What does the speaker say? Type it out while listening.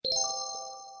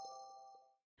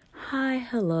Hi,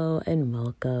 hello, and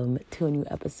welcome to a new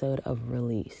episode of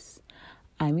Release.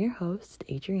 I'm your host,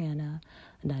 Adriana,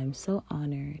 and I'm so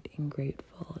honored and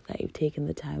grateful that you've taken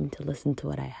the time to listen to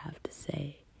what I have to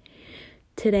say.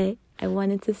 Today, I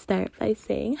wanted to start by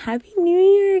saying Happy New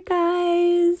Year,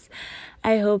 guys!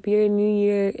 I hope your new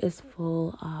year is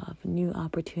full of new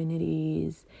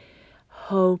opportunities,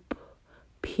 hope,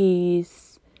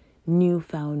 peace,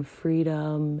 newfound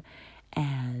freedom,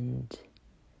 and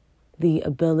the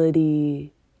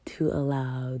ability to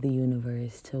allow the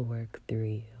universe to work through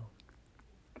you.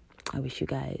 I wish you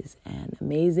guys an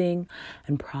amazing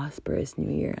and prosperous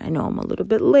new year. I know I'm a little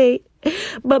bit late,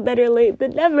 but better late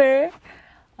than never.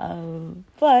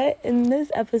 But in this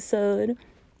episode,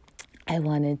 I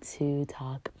wanted to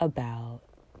talk about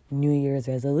New Year's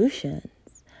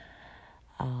resolutions.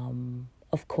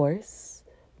 Of course,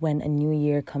 when a new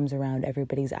year comes around,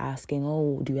 everybody's asking,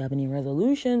 oh, do you have any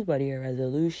resolutions? What are your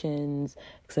resolutions?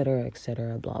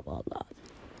 etc., blah, blah, blah.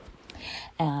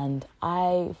 And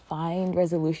I find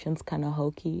resolutions kind of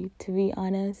hokey, to be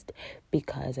honest,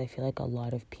 because I feel like a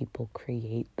lot of people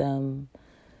create them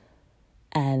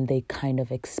and they kind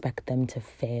of expect them to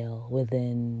fail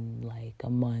within like a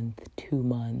month, 2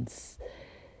 months.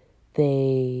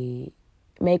 They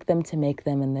make them to make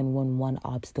them, and then when one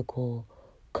obstacle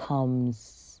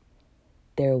comes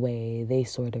their way, they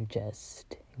sort of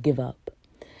just give up.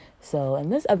 So in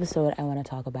this episode, I want to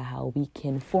talk about how we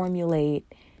can formulate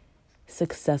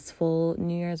successful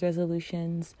New Year's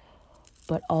resolutions,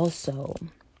 but also,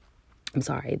 those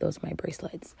are my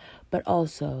bracelets, but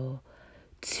also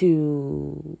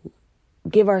to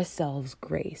give ourselves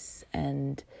grace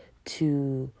and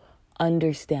to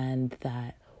understand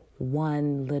that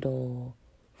one little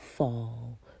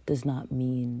fall does not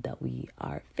mean that we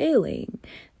are failing,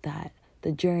 that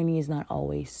the journey is not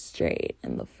always straight.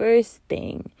 And the first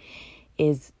thing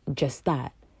is just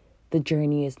that. The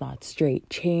journey is not straight.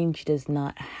 Change does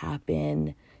not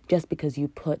happen just because you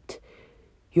put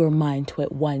your mind to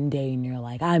it one day and you're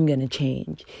like, I'm going to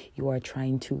change. You are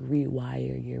trying to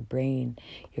rewire your brain.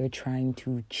 You're trying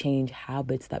to change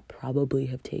habits that probably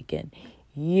have taken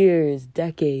years,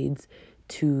 decades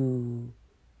to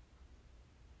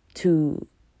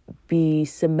be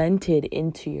cemented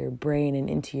into your brain and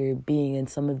into your being. And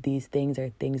some of these things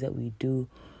are things that we do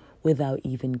without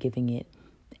even giving it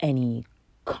any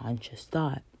conscious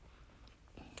thought.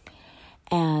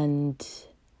 And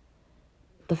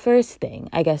the first thing,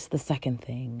 I guess the second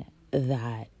thing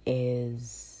that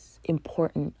is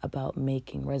important about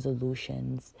making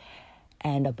resolutions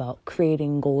and about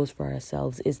creating goals for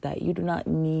ourselves is that you do not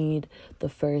need the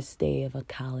first day of a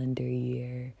calendar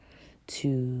year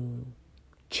to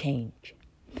change.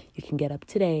 You can get up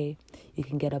today, you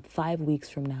can get up 5 weeks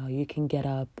from now, you can get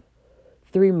up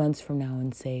 3 months from now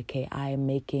and say, okay, I am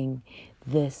making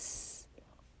this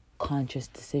conscious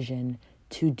decision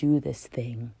to do this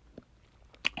thing.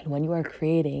 And when you are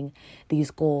creating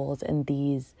these goals and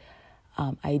these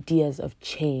ideas of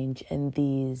change and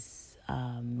these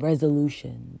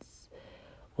resolutions,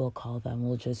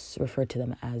 we'll just refer to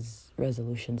them as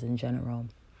resolutions in general.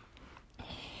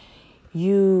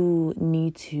 You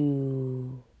need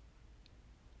to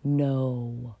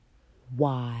know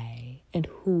why and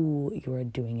who you're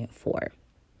doing it for.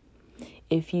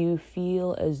 If you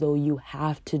feel as though you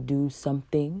have to do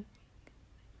something,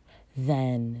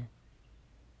 then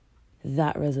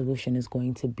that resolution is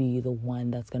going to be the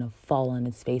one that's going to fall on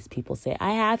its face. People say,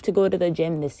 I have to go to the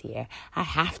gym this year. I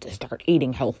have to start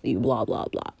eating healthy, blah, blah,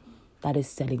 blah. That is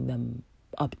setting them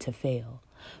up to fail.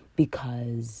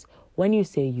 Because when you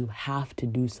say you have to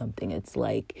do something, it's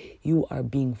like you are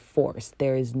being forced.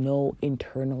 There is no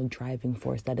internal driving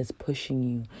force that is pushing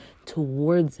you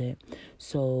towards it.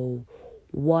 So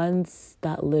once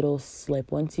that little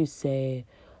slip, once you say,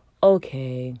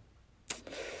 okay,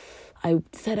 I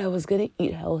said I was going to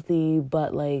eat healthy,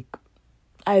 but like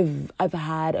I've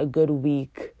had a good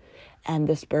week and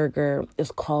this burger is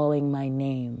calling my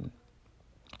name.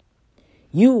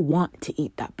 You want to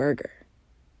eat that burger.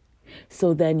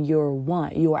 So then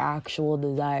your actual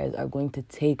desires are going to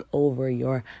take over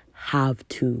your have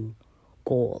to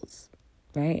goals,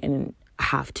 right? And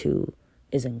have to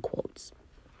is in quotes.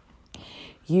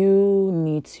 You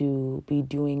need to be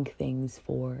doing things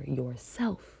for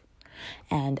yourself.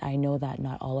 And I know that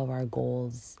not all of our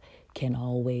goals can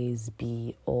always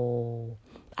be, oh,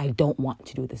 I don't want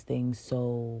to do this thing,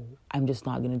 so I'm just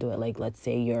not going to do it. Like, let's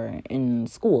say you're in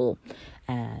school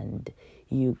and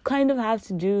you kind of have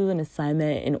to do an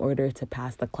assignment in order to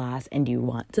pass the class and you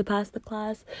want to pass the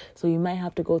class. So you might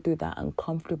have to go through that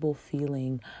uncomfortable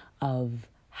feeling of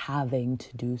having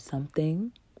to do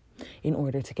something. in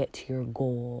order to get to your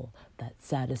goal that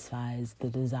satisfies the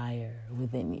desire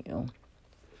within you.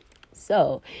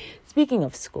 So, speaking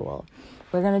of school,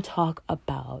 we're going to talk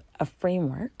about a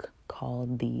framework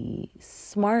called the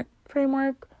SMART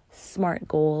framework, SMART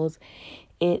goals.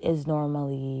 It is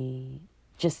normally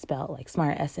just spelled like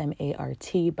SMART,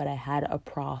 S-M-A-R-T, but I had a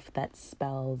prof that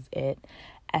spells it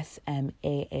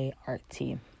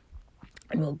S-M-A-A-R-T.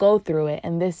 And we'll go through it,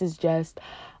 and this is just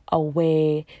a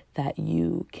way that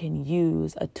you can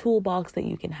use a toolbox that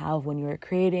you can have when you're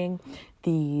creating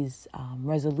these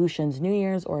resolutions, New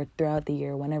Year's or throughout the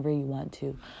year, whenever you want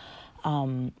to.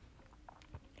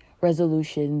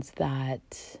 Resolutions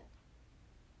that,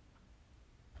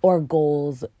 or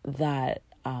goals that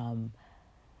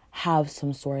have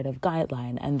some sort of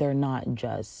guideline, and they're not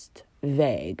just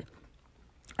vague.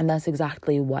 And that's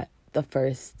exactly what the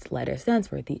first letter stands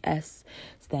for. The S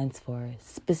stands for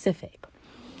specific.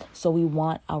 So we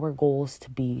want our goals to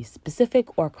be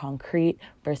specific or concrete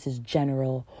versus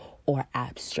general or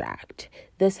abstract.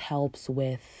 This helps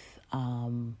with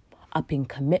upping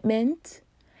commitment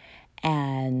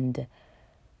and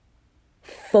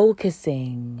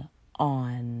focusing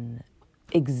on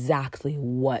exactly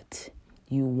what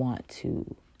you want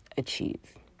to achieve.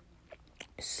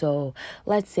 So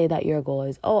let's say that your goal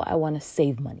is, I want to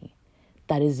save money.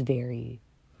 That is very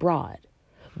broad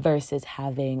versus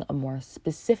having a more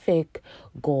specific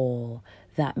goal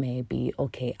that may be,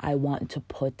 I want to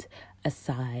put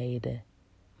aside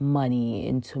money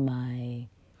into my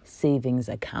savings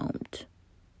account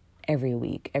every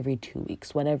week, every 2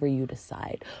 weeks, whatever you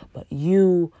decide. But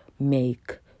you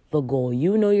make the goal.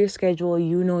 You know your schedule.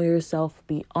 You know yourself.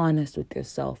 Be honest with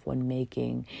yourself when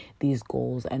making these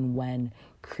goals and when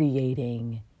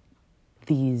creating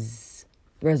these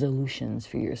resolutions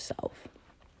for yourself.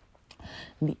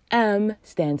 The M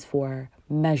stands for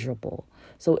measurable.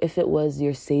 So if it was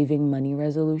your saving money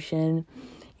resolution,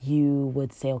 you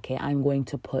would say, I'm going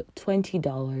to put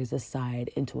 $20 aside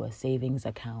into a savings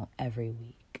account every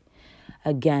week.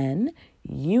 Again,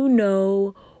 you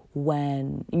know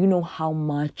how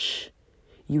much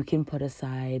you can put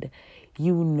aside.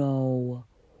 You know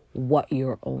what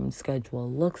your own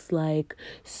schedule looks like.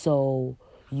 So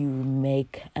you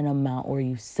make an amount, or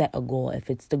you set a goal. If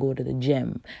it's to go to the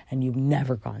gym and you've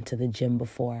never gone to the gym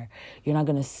before, you're not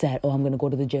going to set, I'm going to go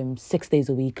to the gym 6 days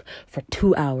a week for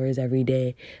 2 hours every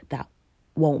day. That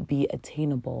won't be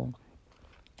attainable,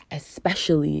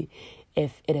 especially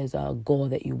if it is a goal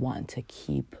that you want to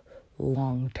keep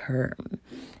long term.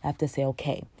 I have to say,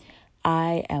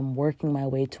 I am working my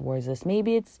way towards this.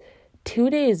 Maybe it's 2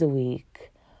 days a week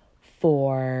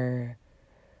for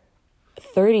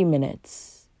 30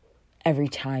 minutes every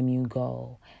time you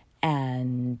go.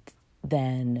 And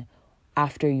then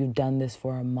after you've done this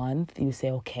for a month, you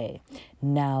say,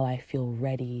 now I feel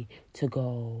ready to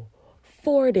go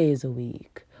 4 days a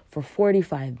week for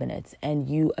 45 minutes. And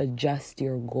you adjust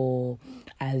your goal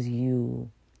as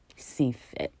you see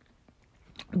fit.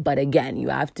 But again, you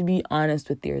have to be honest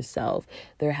with yourself.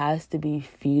 There has to be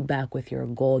feedback with your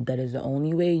goal. That is the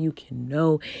only way you can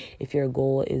know if your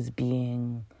goal is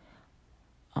being,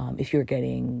 if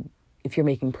you're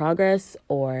making progress,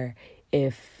 or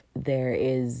if there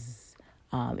is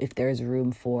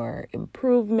room for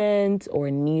improvement or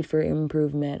need for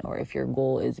improvement, or if your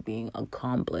goal is being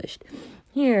accomplished.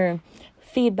 Here,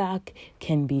 feedback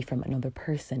can be from another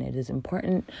person. It is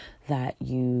important that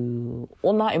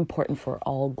not important for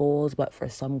all goals, but for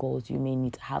some goals, you may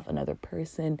need to have another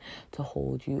person to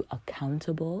hold you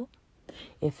accountable.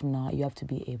 If not, you have to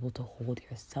be able to hold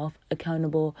yourself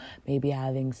accountable, maybe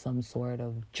having some sort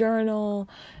of journal,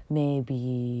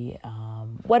 maybe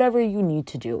whatever you need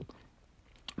to do.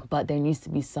 But there needs to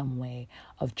be some way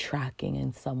of tracking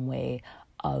and some way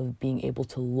of being able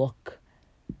to look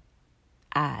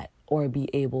at or be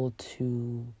able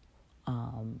to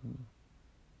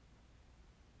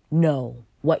know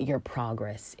what your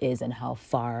progress is and how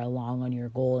far along on your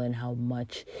goal and how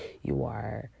much you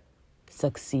are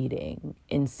succeeding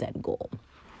in said goal,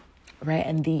 right?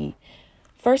 And the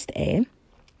first A,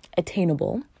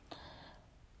 attainable,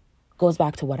 goes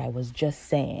back to what I was just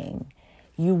saying.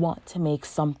 You want to make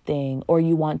something, or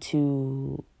you want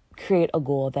to create a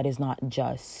goal that is not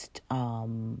just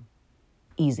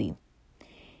easy.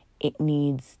 It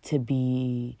needs to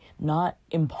be not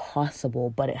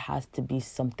impossible, but it has to be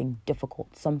something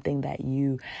difficult, something that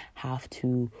you have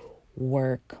to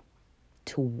work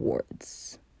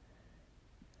towards.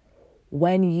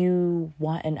 When you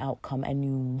want an outcome and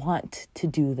you want to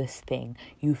do this thing,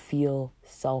 you feel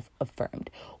self-affirmed.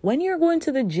 When you're going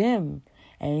to the gym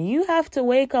and you have to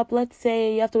wake up, let's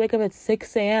say you have to wake up at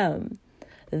 6 a.m.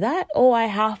 I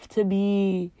have to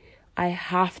be I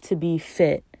have to be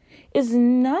fit is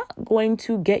not going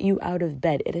to get you out of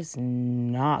bed. It is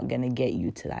not going to get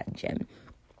you to that gym.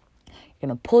 You're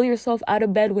going to pull yourself out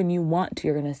of bed when you want to.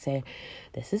 You're going to say,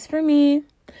 this is for me.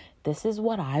 This is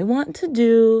what I want to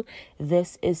do.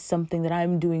 This is something that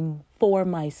I'm doing for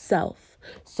myself.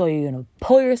 So you're going to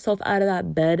pull yourself out of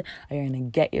that bed and you're going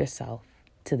to get yourself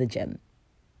to the gym.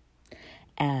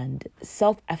 And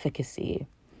self-efficacy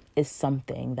is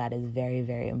something that is very,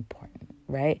 very important,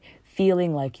 right?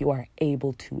 Feeling like you are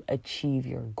able to achieve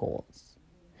your goals.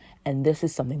 And this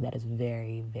is something that is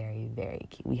very, very, very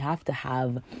key. We have to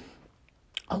have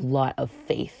a lot of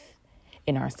faith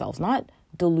in ourselves, not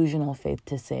delusional faith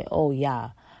to say, oh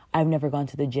yeah, I've never gone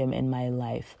to the gym in my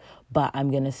life, but I'm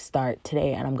going to start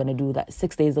today and I'm going to do that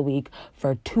 6 days a week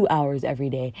for 2 hours every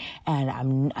day. And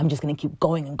I'm just going to keep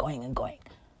going and going and going.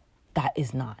 That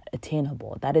is not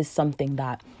attainable. That is something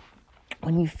that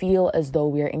when we feel as though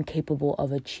we are incapable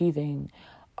of achieving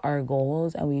our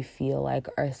goals and we feel like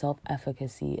our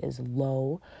self-efficacy is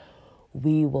low,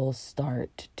 we will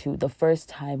start to, the first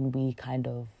time we kind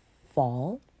of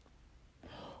fall,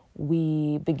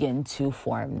 we begin to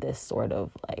form this sort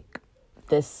of like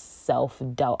this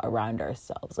self-doubt around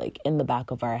ourselves. Like in the back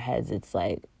of our heads, it's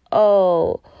like,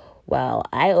 oh, well,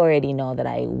 I already know that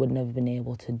I wouldn't have been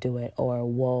able to do it. Or,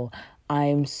 whoa,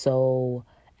 I'm so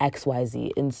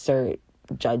XYZ, insert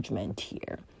judgment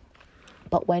here.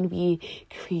 But when we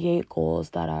create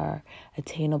goals that are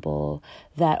attainable,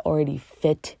 that already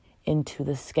fit into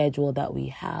the schedule that we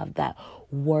have, that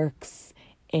works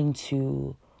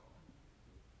into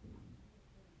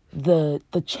the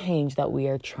change that we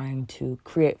are trying to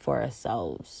create for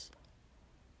ourselves,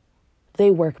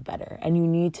 they work better. And you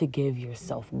need to give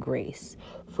yourself grace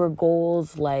for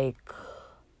goals like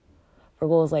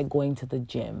going to the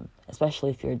gym, especially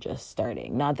if you're just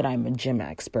starting. Not that I'm a gym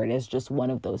expert. It's just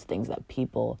one of those things that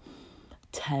people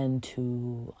tend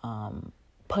to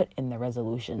put in their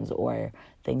resolutions, or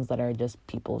things that are just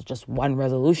people's just one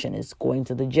resolution is going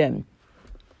to the gym.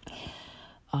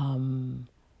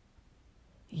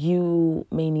 You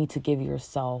may need to give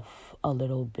yourself a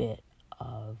little bit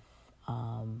of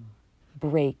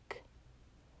break.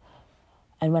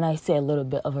 And when I say a little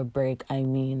bit of a break, I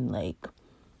mean like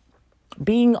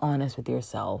being honest with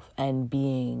yourself and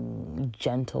being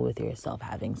gentle with yourself,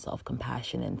 having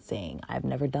self-compassion and saying, I've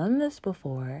never done this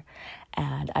before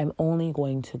and I'm only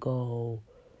going to go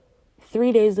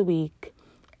 3 days a week.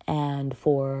 And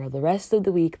for the rest of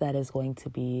the week, that is going to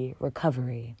be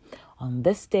recovery. On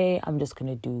this day, I'm just going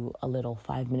to do a little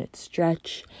 5-minute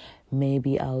stretch.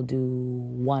 Maybe I'll do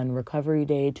 1 recovery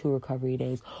day, 2 recovery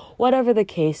days, whatever the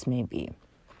case may be.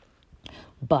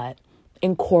 But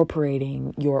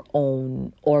incorporating your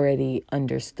own already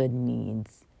understood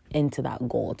needs into that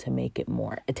goal to make it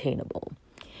more attainable.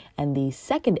 And the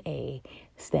second A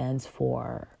stands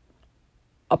for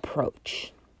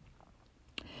approach.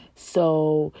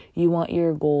 So you want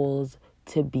your goals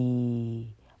to be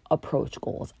approach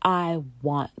goals. I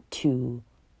want to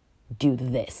do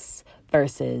this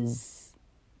versus,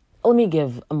 let me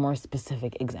give a more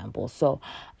specific example. So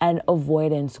an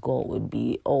avoidance goal would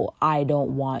be, oh, I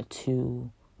don't want to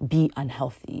be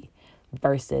unhealthy,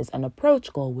 versus an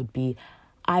approach goal would be,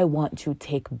 I want to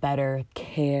take better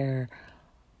care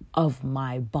of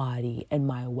my body and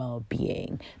my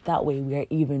well-being. That way we are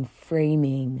even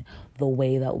framing the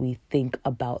way that we think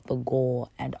about the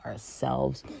goal and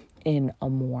ourselves in a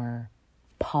more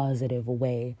positive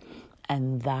way.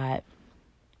 And that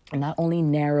not only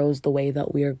narrows the way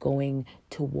that we are going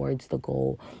towards the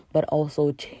goal, but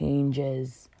also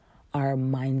changes our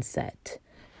mindset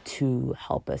to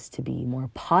help us to be more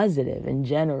positive in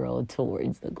general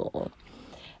towards the goal.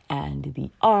 And the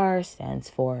R stands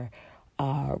for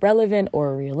relevant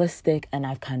or realistic, and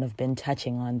I've kind of been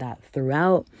touching on that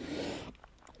throughout.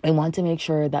 I want to make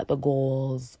sure that the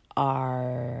goals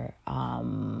are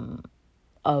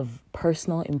of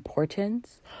personal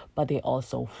importance, but they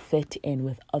also fit in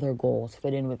with other goals,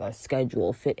 fit in with our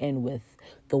schedule, fit in with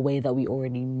the way that we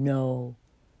already know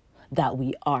that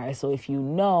we are. So if you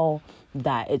know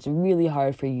that it's really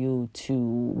hard for you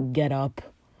to get up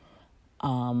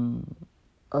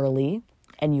early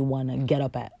and you want to get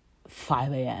up at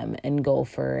 5 a.m. and go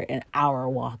for an hour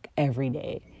walk every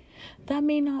day, that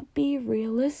may not be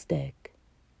realistic.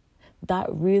 That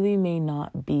really may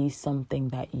not be something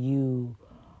that you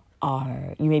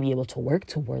may be able to work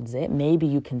towards it. Maybe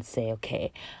you can say,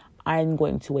 okay, I'm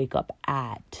going to wake up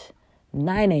at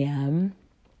 9 a.m.,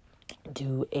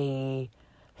 do a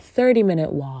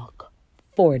 30-minute walk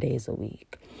 4 days a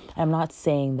week. I'm not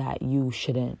saying that you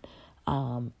shouldn't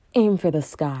aim for the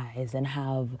skies and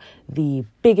have the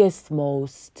biggest,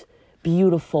 most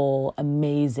beautiful,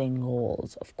 amazing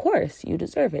goals. Of course, you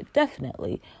deserve it,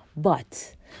 definitely.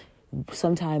 But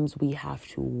sometimes we have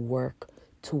to work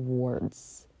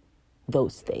towards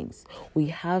those things. We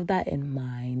have that in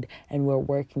mind and we're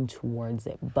working towards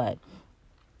it. But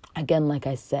again, like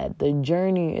I said, the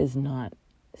journey is not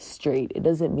straight. It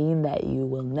doesn't mean that you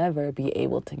will never be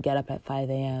able to get up at 5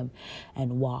 a.m.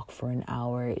 and walk for an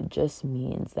hour. It just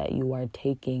means that you are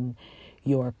taking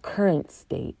your current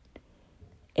state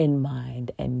in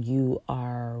mind and you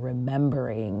are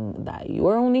remembering that you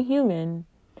are only human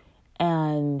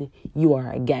and you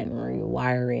are, again,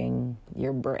 rewiring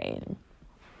your brain.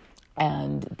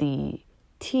 And the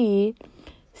T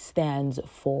stands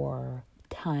for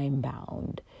time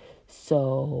bound.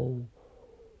 So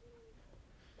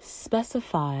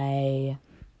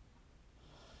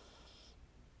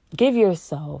give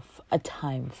yourself a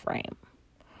time frame,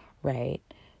 right?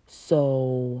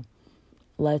 So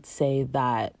let's say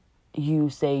that you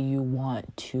say you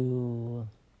want to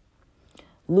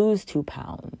lose 2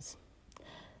 pounds.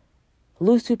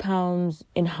 Lose 2 pounds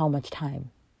in how much time?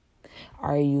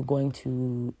 Are you going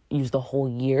to use the whole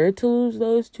year to lose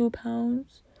those 2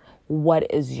 pounds? What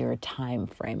is your time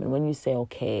frame? And when you say,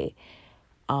 okay,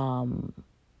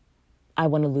 I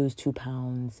want to lose 2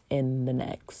 pounds in the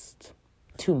next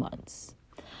 2 months,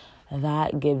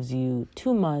 that gives you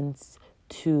 2 months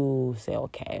to say,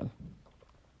 okay,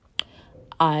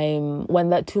 when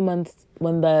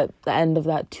the end of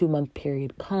that 2 month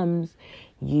period comes,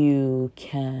 you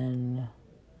can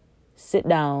sit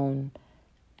down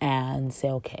and say,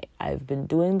 okay, I've been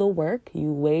doing the work.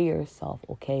 You weigh yourself.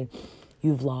 Okay,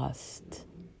 you've lost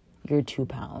your 2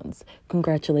 pounds.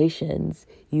 Congratulations.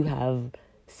 You have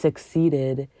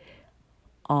succeeded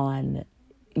on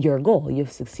your goal.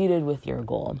 You've succeeded with your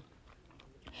goal.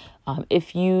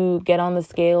 If you get on the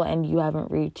scale and you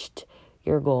haven't reached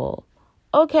your goal,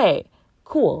 okay,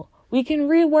 cool. We can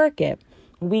rework it.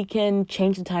 We can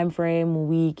change the time frame.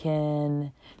 We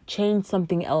can change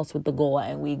something else with the goal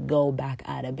and we go back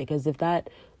at it. Because if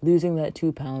losing that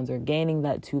 2 pounds or gaining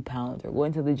that 2 pounds or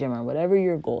going to the gym or whatever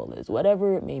your goal is,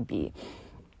 whatever it may be,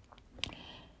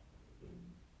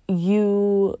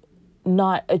 you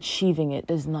not achieving it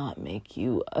does not make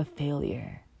you a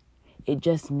failure. It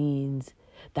just means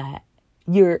that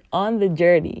you're on the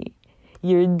journey.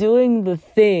 You're doing the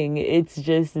thing. It's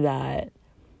just that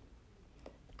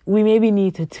we maybe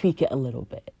need to tweak it a little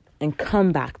bit and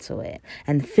come back to it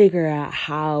and figure out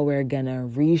how we're going to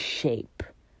reshape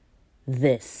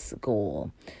this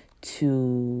goal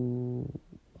to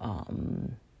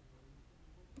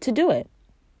do it,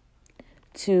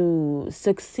 to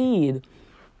succeed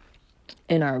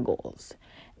in our goals.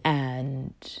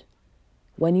 And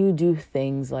when you do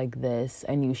things like this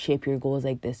and you shape your goals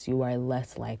like this, you are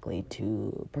less likely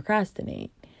to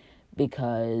procrastinate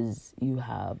because you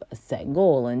have a set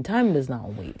goal and time does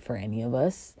not wait for any of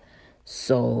us.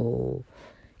 So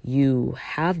you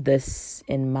have this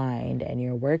in mind and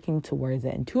you're working towards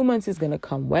it. And 2 months is going to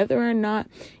come whether or not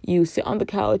you sit on the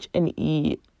couch and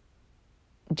eat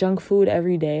junk food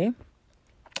every day.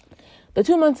 The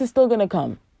 2 months is still going to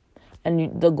come.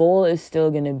 And the goal is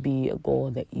still going to be a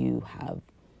goal that you have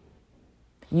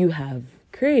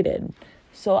created.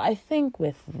 So I think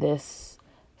with this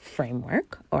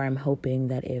framework, or I'm hoping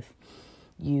that if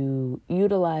you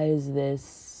utilize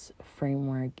this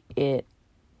framework, it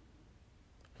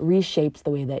reshapes the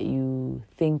way that you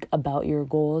think about your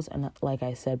goals. And like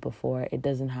I said before, it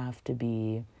doesn't have to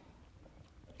be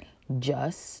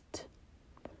just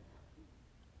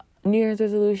New Year's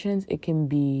resolutions. It can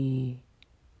be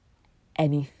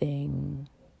anything,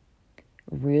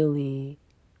 really,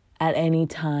 at any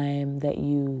time that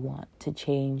you want to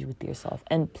change with yourself.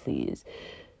 And please,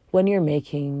 when you're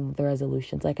making the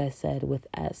resolutions, like I said with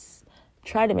S,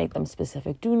 try to make them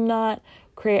specific. Do not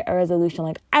create a resolution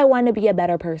like, I want to be a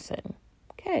better person.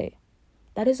 Okay,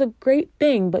 that is a great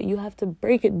thing, but you have to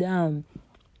break it down.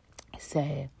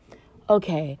 Say,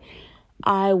 okay,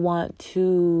 I want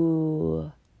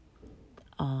to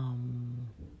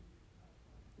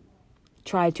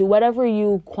try to, whatever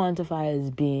you quantify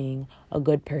as being a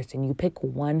good person, you pick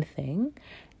one thing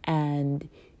and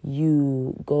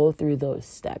you go through those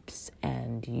steps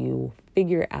and you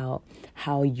figure out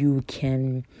how you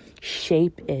can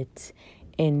shape it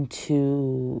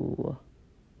into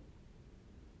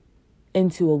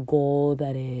a goal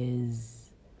that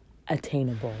is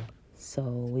attainable. So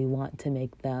we want to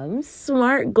make them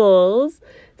SMART goals,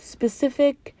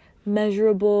 specific,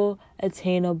 measurable,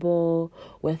 attainable,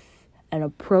 with an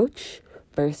approach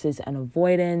versus an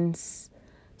avoidance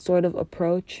sort of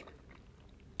approach,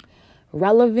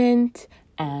 relevant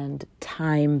and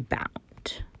time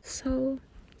bound. So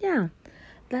yeah,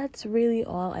 that's really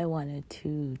all I wanted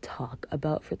to talk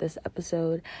about for this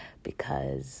episode,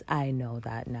 because I know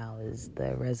that now is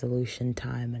the resolution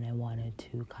time, and I wanted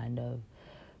to kind of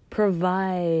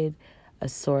provide a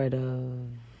sort of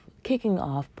kicking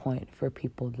off point for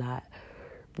people that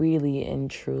really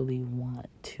and truly want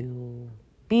to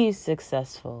be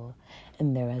successful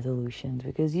in their resolutions,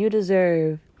 because you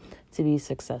deserve to be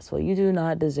successful. You do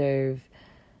not deserve,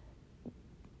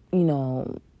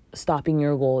 stopping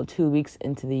your goal 2 weeks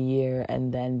into the year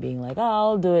and then being like, oh,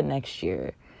 I'll do it next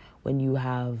year, when you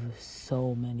have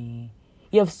so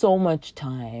much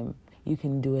time. You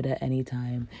can do it at any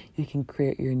time. You can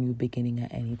create your new beginning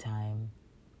at any time.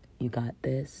 You got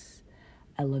this.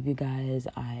 I love you guys.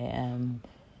 I am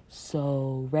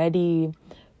so ready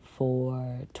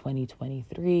for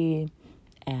 2023,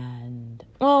 and,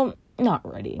 well, not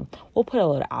ready. We'll put a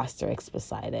little asterisk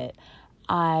beside it.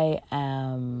 I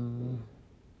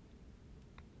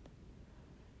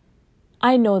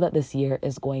know that this year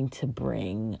is going to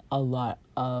bring a lot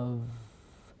of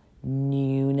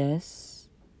newness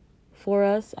for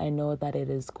us. I know that it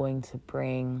is going to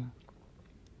bring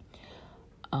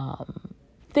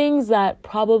things that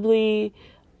probably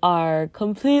are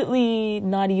completely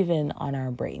not even on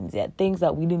our brains yet. Things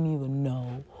that we didn't even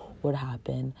know would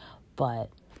happen.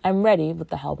 But I'm ready with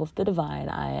the help of the divine.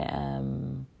 I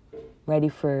am ready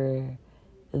for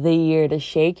the year to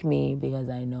shake me, because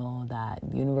I know that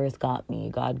the universe got me,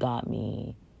 God got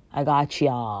me, I got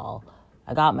y'all,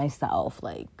 I got myself.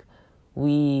 Like,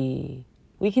 we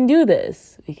can do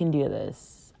this. We can do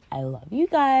this. I love you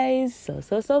guys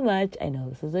so much. I know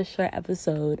this is a short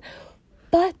episode,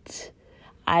 but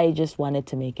I just wanted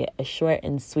to make it a short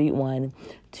and sweet one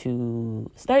to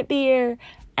start the year.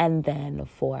 And then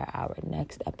for our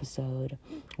next episode,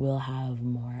 we'll have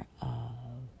more of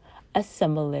a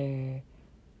similar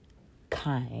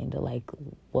kind, like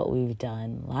what we've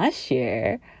done last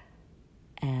year.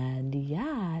 And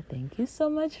yeah, thank you so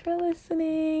much for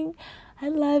listening. I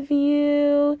love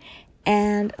you.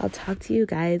 And I'll talk to you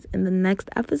guys in the next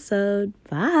episode.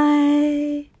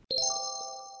 Bye.